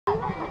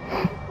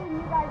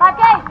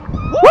5K's!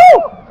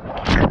 Woo!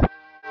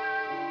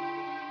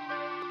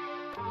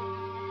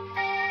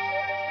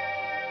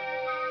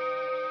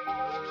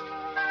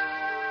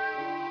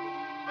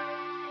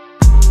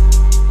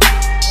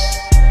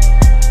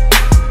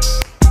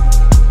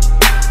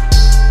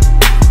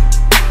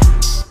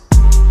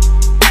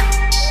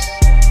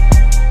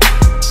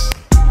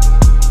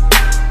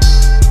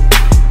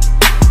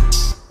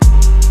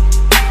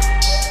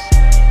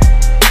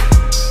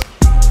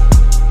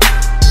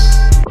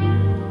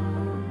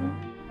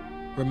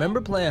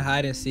 Remember playing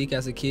hide and seek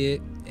as a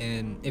kid,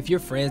 and if your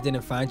friends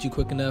didn't find you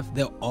quick enough,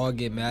 they'll all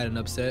get mad and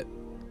upset?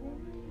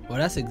 Well,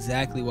 that's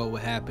exactly what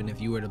would happen if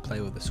you were to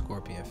play with a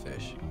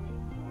scorpionfish.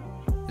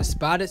 The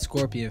spotted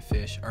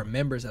scorpionfish are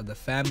members of the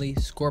family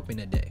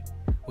Scorpionidae,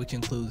 which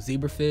includes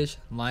zebrafish,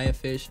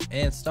 lionfish,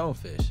 and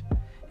stonefish,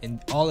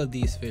 and all of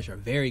these fish are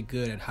very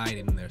good at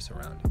hiding in their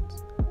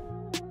surroundings.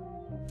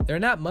 They're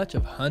not much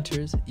of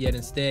hunters, yet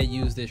instead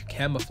use their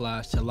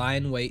camouflage to lie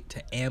in wait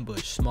to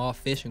ambush small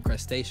fish and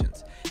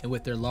crustaceans, and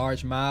with their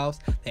large mouths,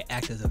 they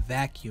act as a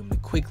vacuum to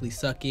quickly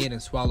suck in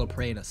and swallow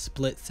prey in a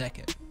split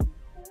second.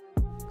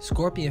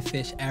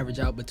 Scorpionfish average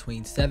out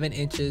between 7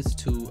 inches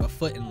to a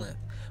foot in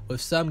length,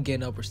 with some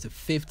getting upwards to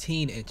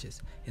 15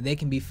 inches, and they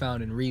can be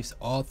found in reefs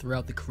all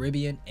throughout the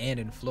Caribbean and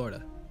in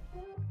Florida.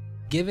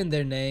 Given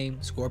their name,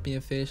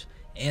 scorpionfish,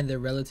 and their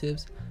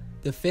relatives,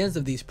 the fins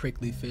of these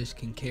prickly fish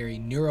can carry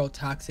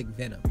neurotoxic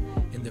venom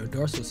in their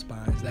dorsal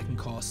spines that can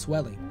cause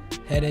swelling,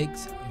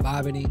 headaches,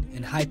 vomiting,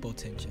 and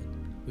hypotension,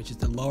 which is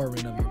the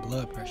lowering of your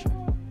blood pressure.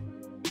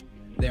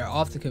 They are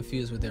often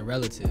confused with their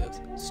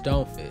relatives,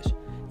 stonefish,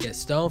 yet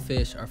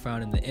stonefish are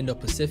found in the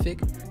Indo-Pacific,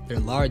 they're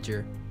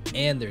larger,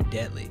 and they're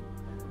deadly.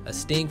 A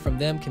sting from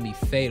them can be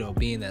fatal,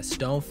 being that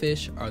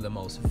stonefish are the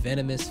most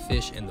venomous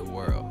fish in the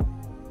world.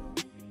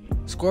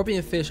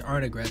 Scorpionfish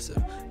aren't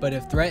aggressive, but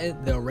if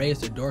threatened, they'll raise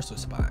their dorsal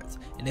spines,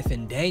 and if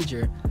in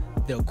danger,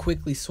 they'll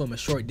quickly swim a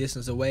short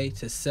distance away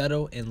to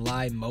settle and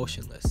lie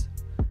motionless.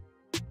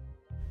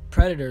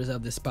 Predators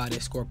of the spotted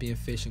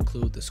scorpionfish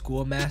include the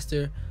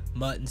schoolmaster,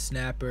 mutton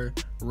snapper,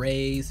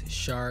 rays,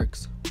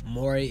 sharks,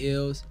 moray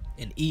eels,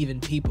 and even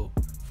people,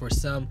 for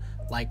some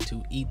like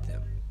to eat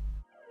them.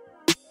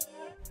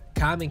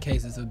 Common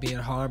cases of being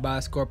harmed by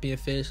a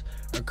scorpionfish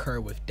occur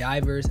with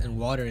divers and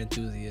water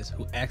enthusiasts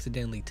who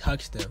accidentally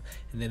touch them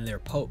and then they're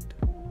poked.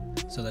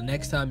 So the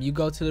next time you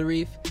go to the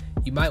reef,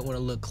 you might want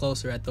to look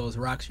closer at those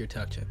rocks you're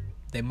touching.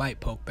 They might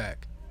poke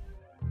back.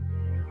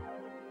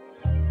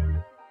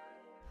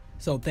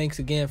 So thanks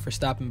again for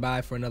stopping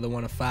by for another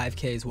one of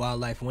 5K's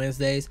Wildlife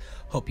Wednesdays.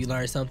 Hope you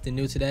learned something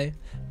new today.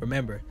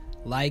 Remember,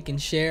 like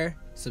and share,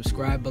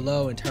 subscribe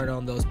below, and turn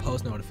on those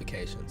post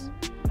notifications.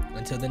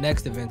 Until the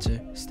next adventure,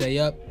 stay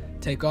up,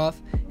 take off,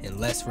 and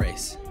let's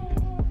race.